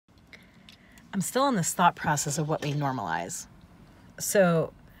I'm still in this thought process of what we normalize.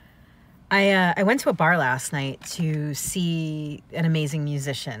 So I went to a bar last night to see an amazing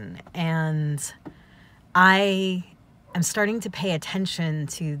musician, and I am starting to pay attention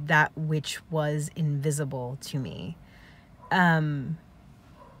to that which was invisible to me.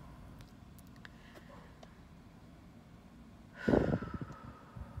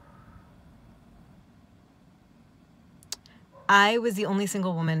 I was the only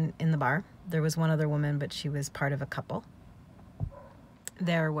single woman in the bar. There was one other woman, but she was part of a couple.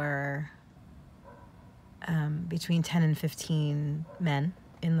 There were between 10 and 15 men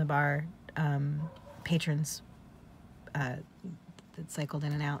in the bar, patrons that cycled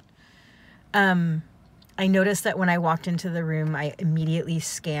in and out. I noticed that when I walked into the room, I immediately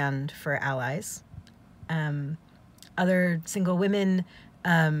scanned for allies. Other single women,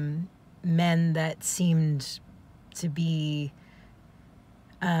 men that seemed to be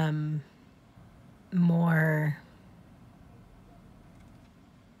more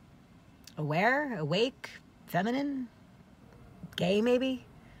aware, awake, feminine, gay maybe.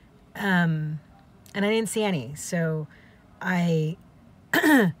 And I didn't see any. So I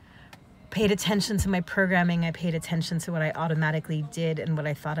paid attention to my programming. I paid attention to what I automatically did and what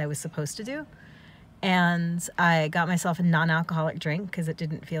I thought I was supposed to do. And I got myself a non-alcoholic drink because it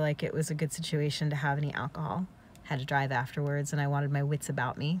didn't feel like it was a good situation to have any alcohol. Had to drive afterwards, and I wanted my wits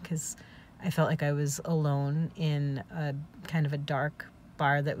about me because I felt like I was alone in a kind of a dark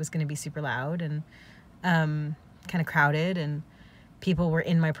bar that was going to be super loud and kind of crowded, and people were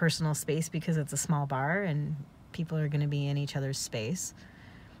in my personal space because it's a small bar and people are going to be in each other's space.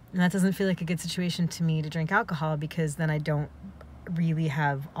 And that doesn't feel like a good situation to me to drink alcohol, because then I don't really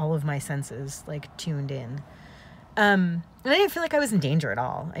have all of my senses like tuned in. And I didn't feel like I was in danger at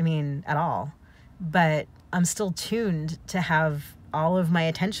all. I mean, at all. But I'm still tuned to have all of my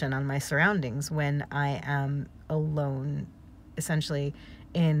attention on my surroundings when I am alone, essentially,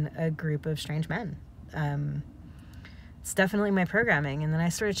 in a group of strange men. It's definitely my programming. And then I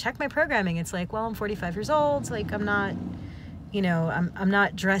sort of check my programming. It's like, well, I'm 45 years old. Like, I'm not, I'm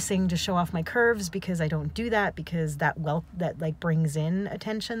not dressing to show off my curves, because I don't do that, because that like brings in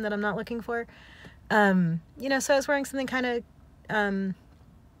attention that I'm not looking for. So I was wearing something kind of,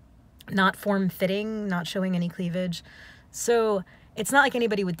 not form-fitting, not showing any cleavage. So it's not like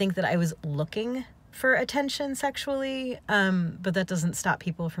anybody would think that I was looking for attention sexually, but that doesn't stop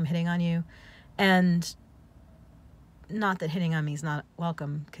people from hitting on you. And not that hitting on me is not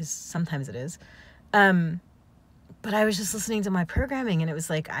welcome, because sometimes it is. But I was just listening to my programming, and it was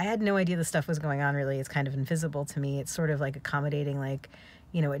like, I had no idea the stuff was going on, really. It's kind of invisible to me. It's sort of like accommodating, like,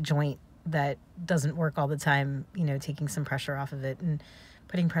 a joint that doesn't work all the time, taking some pressure off of it and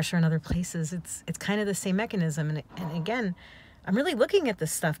putting pressure in other places. It's kind of the same mechanism. And again, I'm really looking at this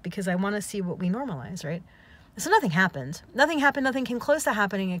stuff because I want to see what we normalize, right? So nothing happened. Nothing came close to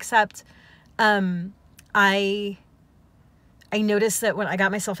happening, except I noticed that when I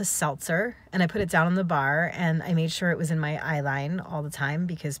got myself a seltzer and I put it down on the bar, and I made sure it was in my eye line all the time,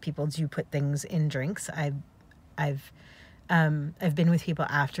 because people do put things in drinks. I've been with people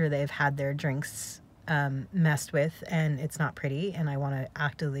after they've had their drinks messed with, and it's not pretty, and I want to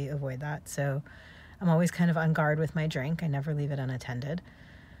actively avoid that. So I'm always kind of on guard with my drink. I never leave it unattended,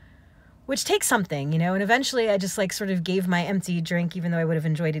 which takes something, and eventually I just like sort of gave my empty drink, even though I would have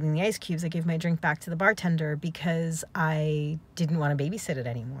enjoyed eating the ice cubes, I gave my drink back to the bartender because I didn't want to babysit it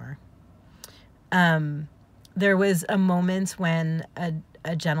anymore. There was a moment when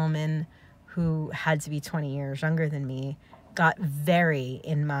a gentleman who had to be 20 years younger than me got very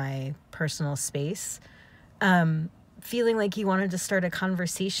in my personal space, feeling like he wanted to start a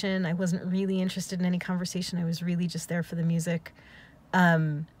conversation. I wasn't really interested in any conversation. I was really just there for the music.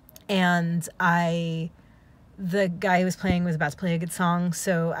 And the guy who was playing was about to play a good song,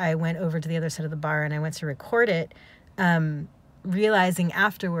 so I went over to the other side of the bar and I went to record it, realizing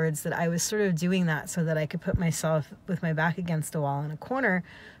afterwards that I was sort of doing that so that I could put myself with my back against a wall in a corner,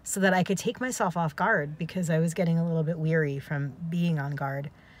 so that I could take myself off guard, because I was getting a little bit weary from being on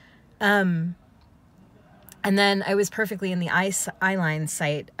guard. And then I was perfectly in the eye line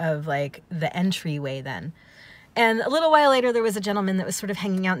sight of like the entryway then. And a little while later, there was a gentleman that was sort of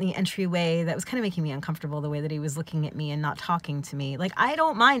hanging out in the entryway that was kind of making me uncomfortable, the way that he was looking at me and not talking to me. Like, I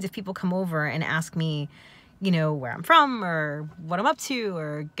don't mind if people come over and ask me, where I'm from or what I'm up to,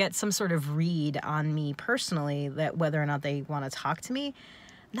 or get some sort of read on me personally, that whether or not they want to talk to me.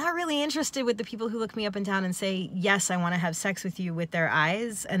 Not really interested with the people who look me up and down and say, yes, I want to have sex with you, with their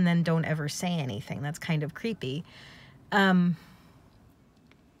eyes, and then don't ever say anything. That's kind of creepy.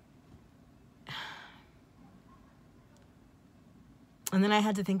 And then I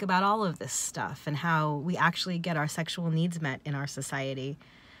had to think about all of this stuff and how we actually get our sexual needs met in our society.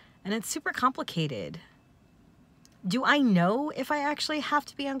 And it's super complicated. Do I know if I actually have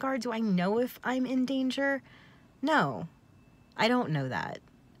to be on guard? Do I know if I'm in danger? No, I don't know that.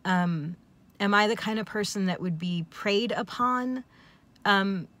 Am I the kind of person that would be preyed upon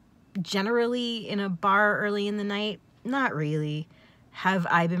generally in a bar early in the night? Not really. Have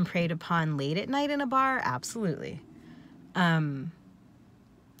I been preyed upon late at night in a bar? Absolutely.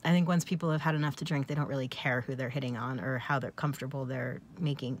 I think once people have had enough to drink, they don't really care who they're hitting on or how uncomfortable they're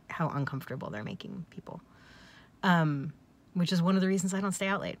making people. Which is one of the reasons I don't stay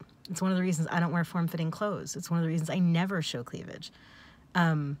out late. It's one of the reasons I don't wear form-fitting clothes. It's one of the reasons I never show cleavage.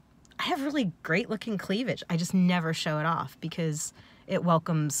 I have really great looking cleavage. I just never show it off because it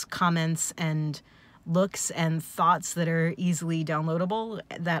welcomes comments and looks and thoughts that are easily downloadable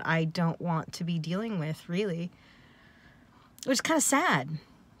that I don't want to be dealing with, really. Which is kind of sad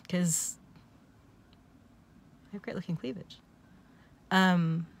because I have great looking cleavage. I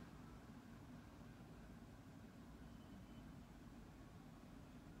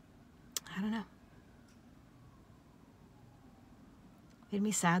don't know. Made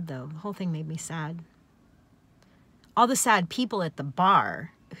me sad, though. The whole thing made me sad. All the sad people at the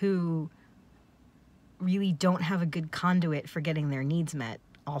bar who really don't have a good conduit for getting their needs met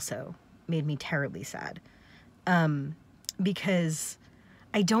also made me terribly sad. Because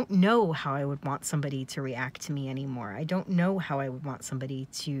I don't know how I would want somebody to react to me anymore. I don't know how I would want somebody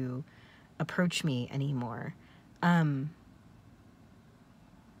to approach me anymore. You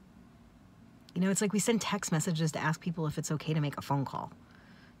know, it's like we send text messages to ask people if it's okay to make a phone call.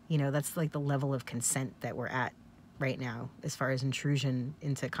 You know, that's like the level of consent that we're at right now as far as intrusion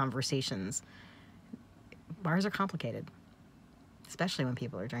into conversations. Bars are complicated, especially when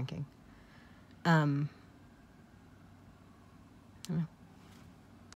people are drinking. I don't know.